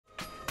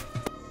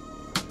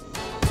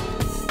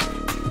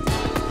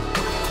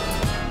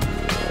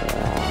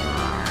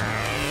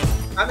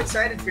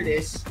excited for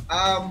this.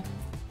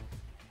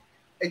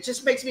 It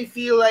just makes me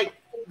feel like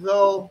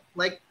though,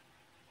 like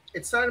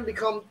it's starting to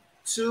become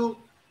too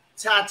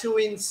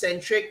Tatooine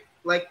centric,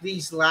 like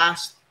these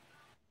last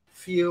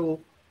few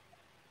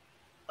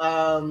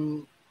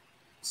um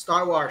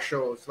Star Wars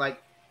shows.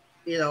 Like,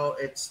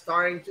 it's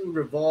starting to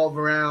revolve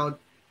around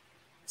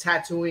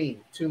Tatooine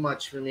too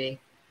much for me.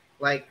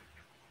 Like,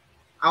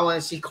 I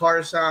want to see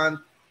Coruscant.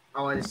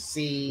 I want to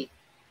see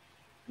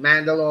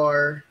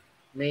Mandalore,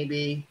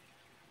 maybe.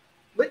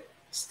 But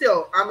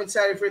still, I'm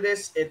excited for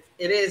this. It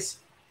is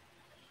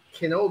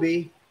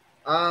Kenobi.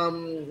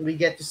 We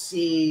get to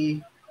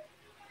see,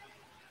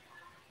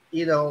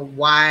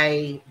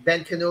 why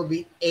Ben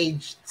Kenobi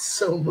aged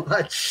so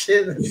much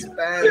in the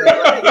span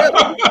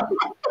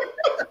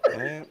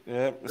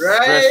Yeah. The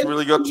right? stress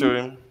really got to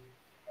him.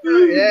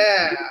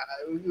 Yeah.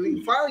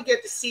 We finally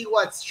get to see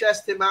what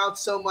stressed him out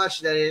so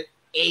much that it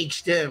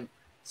aged him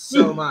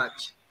so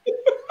much.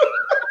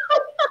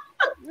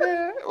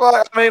 Yeah.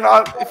 Well, I mean,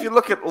 if you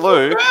look at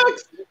Luke,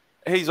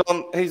 he's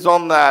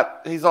on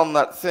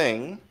that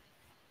thing.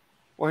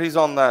 Well, he's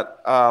on that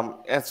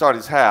outside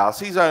his house.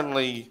 He's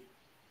only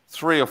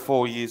 3 or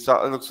 4 years.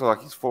 So it looks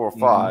like he's 4 or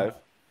 5,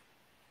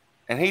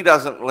 and he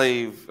doesn't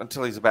leave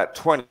until he's about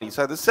 20.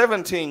 So there's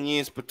 17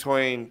 years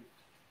between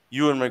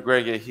Ewan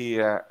McGregor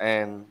here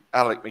and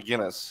Alec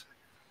McGuinness.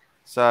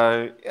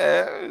 So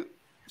yeah,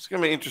 it's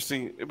going to be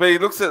interesting. But he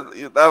looks at.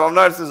 I've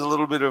noticed there's a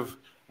little bit of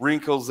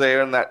wrinkles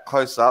there in that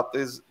close up.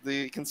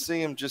 You can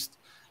see him just.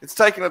 It's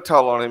taking a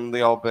toll on him.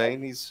 The old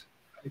bean. He's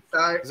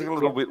looking a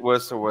little bit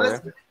worse to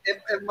wear.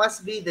 It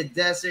must be the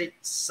desert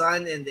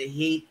sun and the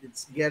heat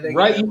that's getting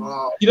right. him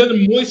all. He doesn't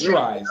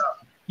moisturize.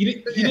 He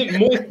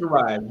didn't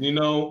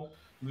moisturize.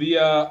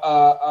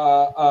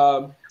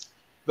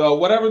 The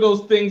whatever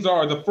those things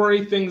are, the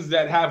furry things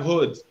that have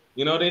hoods.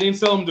 They didn't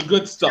sell him the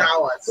good stuff.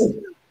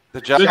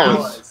 The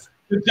Jawas.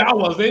 The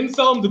Jawas. They didn't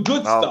sell him the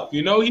good stuff.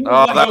 He was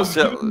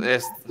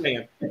yes.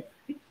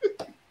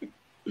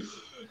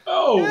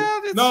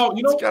 No,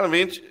 it's kind of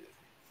interesting.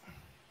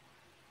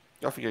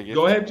 I forget.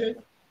 Go ahead, Jay.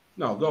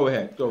 No, go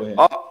ahead.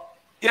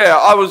 Yeah,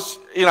 I was.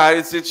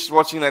 It's just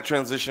watching that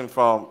transition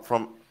from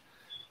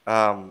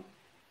Ewan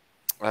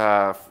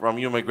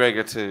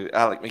McGregor to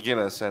Alec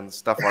McGuinness and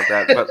stuff like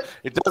that. But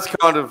it does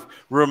kind of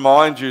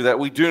remind you that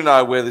we do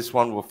know where this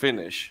one will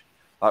finish.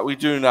 Like, we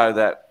do know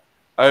that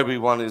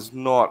Obi-Wan is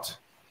not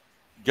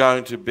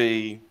going to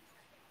be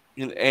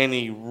in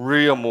any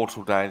real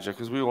mortal danger,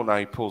 because we all know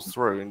he pulls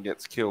through and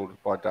gets killed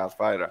by Darth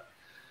Vader.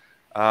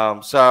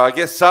 So I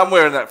guess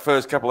somewhere in that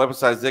first couple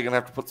episodes, they're going to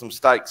have to put some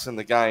stakes in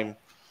the game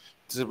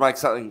to make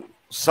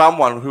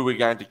someone who we're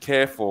going to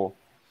care for,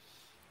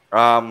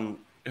 where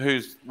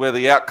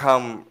the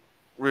outcome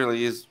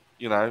really is,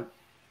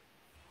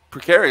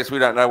 precarious. We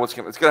don't know it's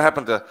going to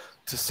happen to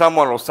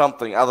someone or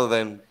something other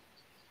than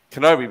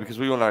Kenobi, because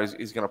we all know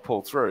he's going to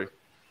pull through.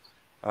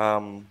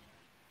 The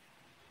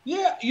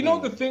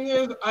thing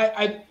is,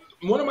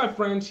 one of my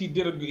friends,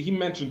 he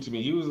mentioned to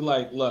me, he was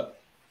like, look,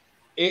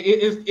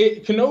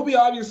 Kenobi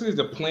obviously is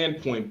a plan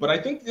point, but I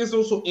think this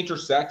also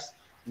intersects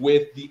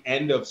with the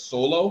end of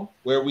Solo,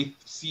 where we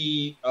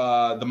see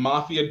the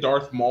Mafia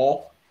Darth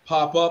Maul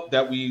pop up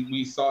that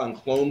we saw in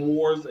Clone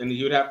Wars, and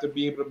he would have to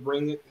be able to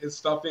bring his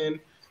stuff in.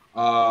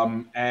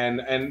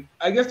 And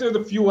I guess there's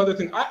a few other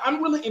things.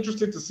 I'm really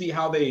interested to see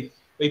how they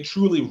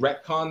truly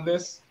retcon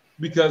this,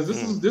 because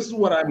this is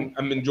what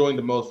I'm enjoying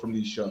the most from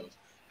these shows.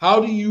 How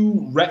do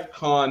you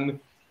retcon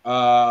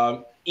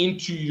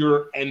into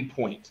your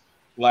endpoint?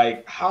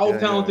 Like, how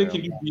talented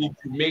can you be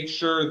to make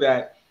sure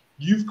that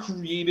you've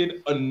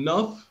created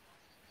enough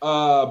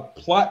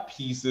plot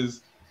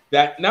pieces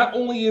that not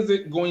only is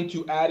it going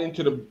to add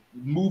into the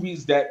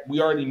movies that we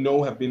already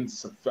know have been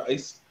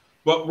sufficed,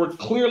 but we're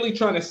clearly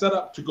trying to set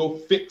up to go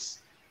fix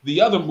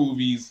the other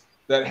movies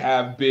that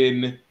have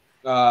been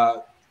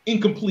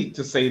incomplete,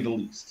 to say the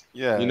least.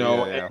 And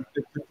to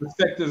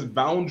set this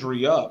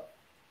boundary up.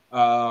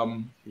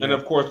 And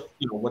of course,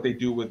 what they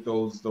do with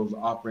those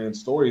off-brand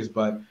stories,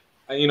 but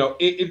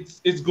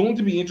it's going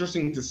to be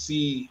interesting to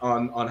see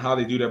on how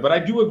they do that. But I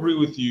do agree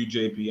with you,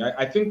 JP.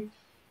 I think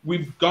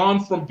we've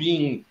gone from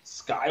being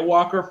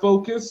Skywalker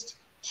focused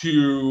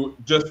to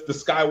just the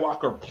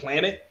Skywalker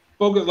planet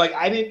focus. Like,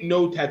 I didn't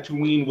know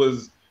Tatooine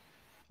was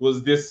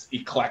this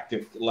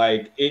eclectic.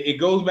 Like, it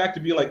goes back to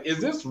be like, is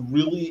this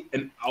really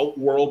an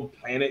outworld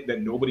planet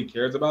that nobody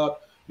cares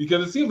about?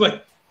 Because it seems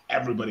like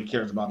everybody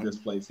cares about this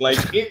place. Like,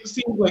 it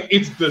seems like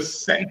it's the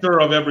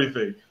center of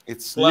everything.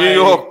 It's like, New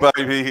York,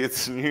 baby.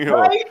 It's New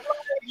York. Right?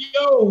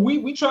 Yo,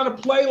 we trying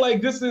to play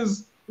like this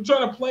is. We're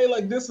trying to play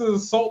like this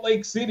is Salt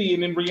Lake City,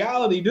 and in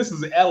reality, this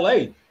is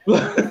LA.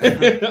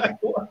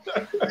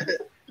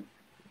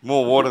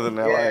 More water than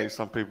LA,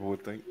 some people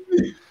would think.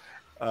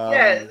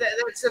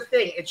 That's the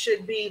thing. It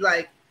should be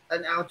like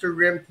an outer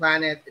rim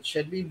planet. It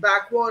should be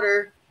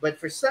backwater, but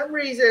for some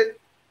reason,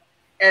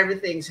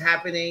 everything's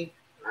happening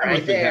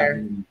right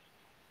there.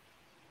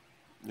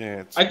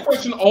 I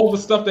question all the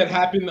stuff that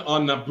happened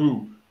on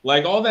Naboo.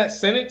 Like all that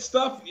Senate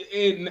stuff,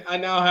 I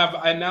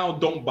now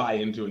don't buy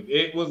into it.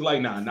 It was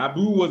like, nah,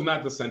 Naboo was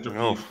not the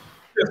centerpiece.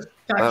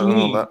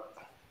 Tatooine.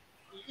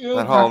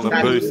 That whole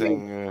Naboo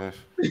thing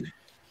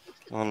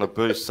on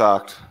Naboo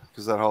sucked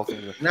because that whole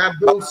thing.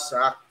 Naboo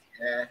sucked.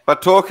 Yeah.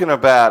 But talking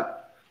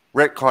about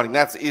retconning,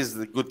 that is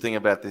the good thing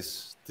about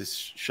this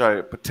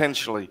show.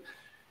 Potentially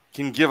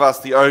can give us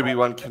the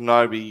Obi-Wan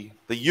Kenobi,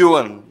 the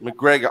Ewan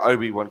McGregor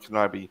Obi-Wan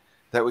Kenobi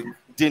that we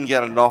didn't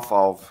get enough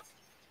of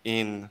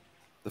in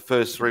the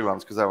first 3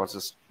 ones because they were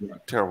just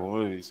terrible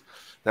movies.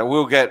 That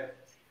we'll get,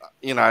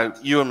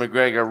 Ewan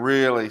McGregor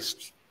really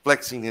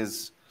flexing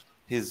his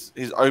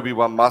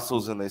Obi-Wan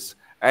muscles in this.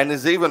 And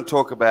there's even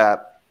talk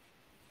about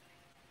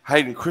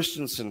Hayden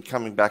Christensen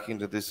coming back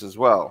into this as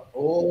well.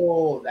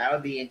 Oh, that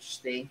would be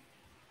interesting.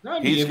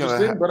 That'd be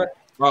interesting,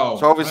 so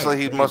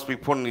obviously he must be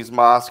putting his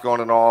mask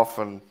on and off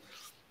and,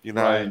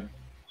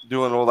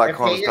 doing all that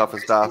kind of stuff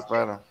as Darth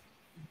Vader.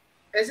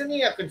 Isn't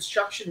he a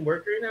construction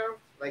worker now?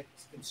 Like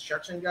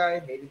construction guy,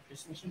 Hayden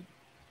Christensen?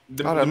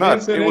 I don't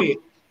know.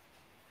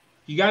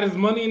 He got his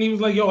money and he was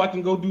like, yo, I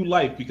can go do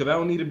life because I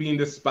don't need to be in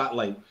this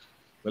spotlight.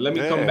 But let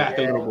me come back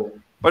a little bit.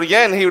 But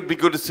again, he would be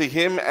good to see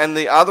him. And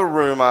the other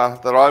rumor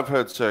that I've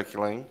heard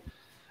circling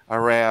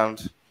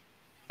around,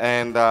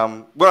 and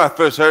when I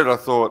first heard it, I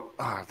thought,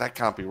 that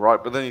can't be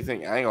right. But then you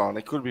think, hang on,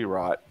 it could be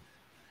right,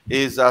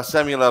 is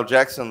Samuel L.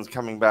 Jackson's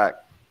coming back.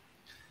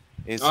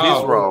 It's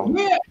his role.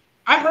 Yeah,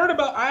 I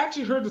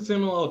actually heard the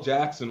Samuel L.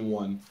 Jackson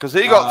one. Because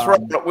he got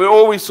thrown.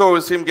 All we saw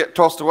was him get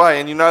tossed away.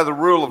 And the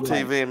rule of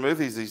TV and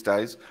movies these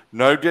days,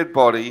 no dead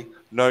body,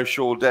 no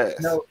sure death.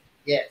 No,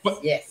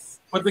 yes.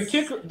 But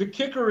the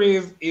kicker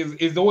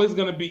is always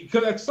going to be,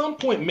 because at some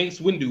point Mace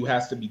Windu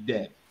has to be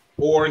dead,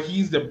 or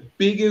he's the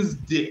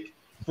biggest dick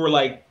for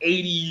like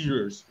 80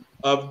 years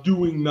of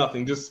doing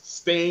nothing, just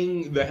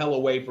staying the hell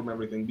away from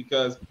everything.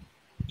 Because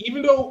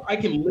even though I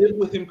can live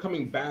with him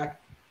coming back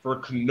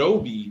for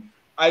Kenobi,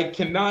 I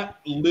cannot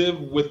live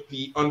with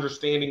the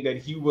understanding that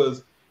he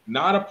was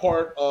not a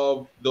part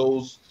of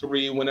those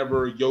 3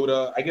 whenever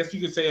Yoda, I guess you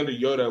could say under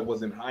Yoda,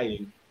 was in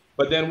hiding.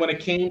 But then when it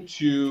came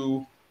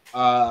to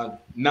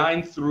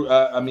 7 through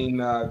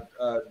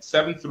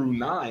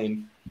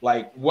 9,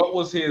 like what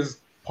was his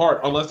part?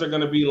 Unless they're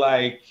going to be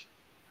like,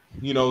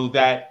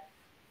 that,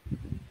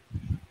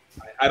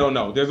 I don't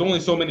know. There's only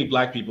so many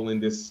black people in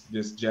this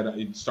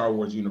Jedi Star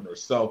Wars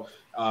universe. So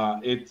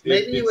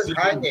maybe he was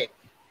hiding.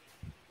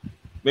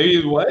 Maybe it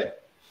was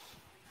what?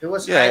 It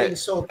was hiding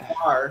so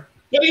far.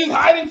 But he was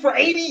hiding for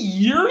 80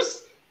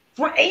 years?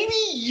 For 80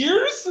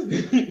 years?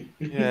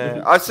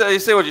 Yeah. I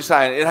see what you're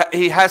saying.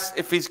 He has,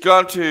 if he's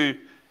going to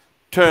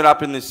turn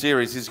up in this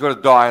series, he's got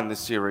to die in this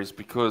series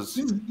because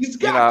he's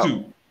got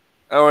to.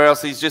 Or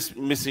else he's just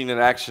missing in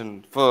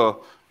action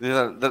for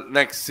the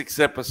next 6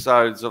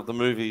 episodes of the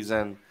movies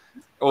and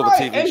all the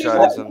TV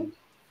shows.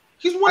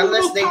 He's one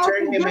unless of those they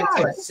turn him guys.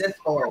 into a Sith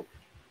Lord.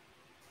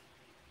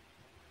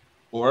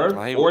 Or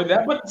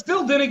that, but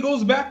still, then it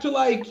goes back to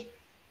like,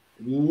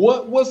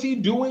 what was he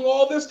doing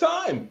all this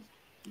time?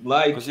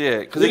 Like, because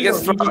he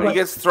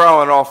gets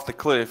thrown off the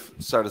cliff,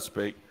 so to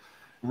speak,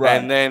 right?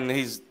 And then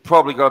he's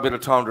probably got a bit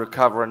of time to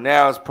recover, and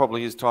now is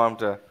probably his time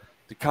to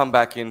come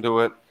back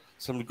into it.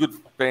 Some good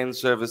fan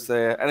service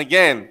there, and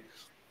again,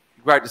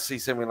 great to see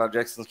Samuel L.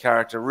 Jackson's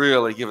character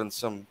really given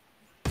some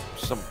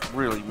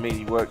really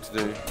meaty work to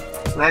do.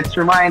 Let's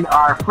remind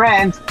our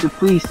friends to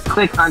please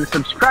click on the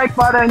subscribe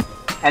button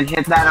and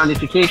hit that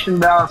notification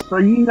bell so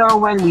you know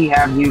when we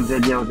have new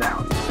videos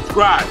out.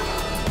 Subscribe!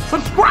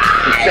 Subscribe!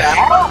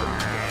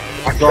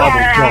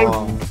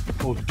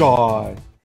 Die.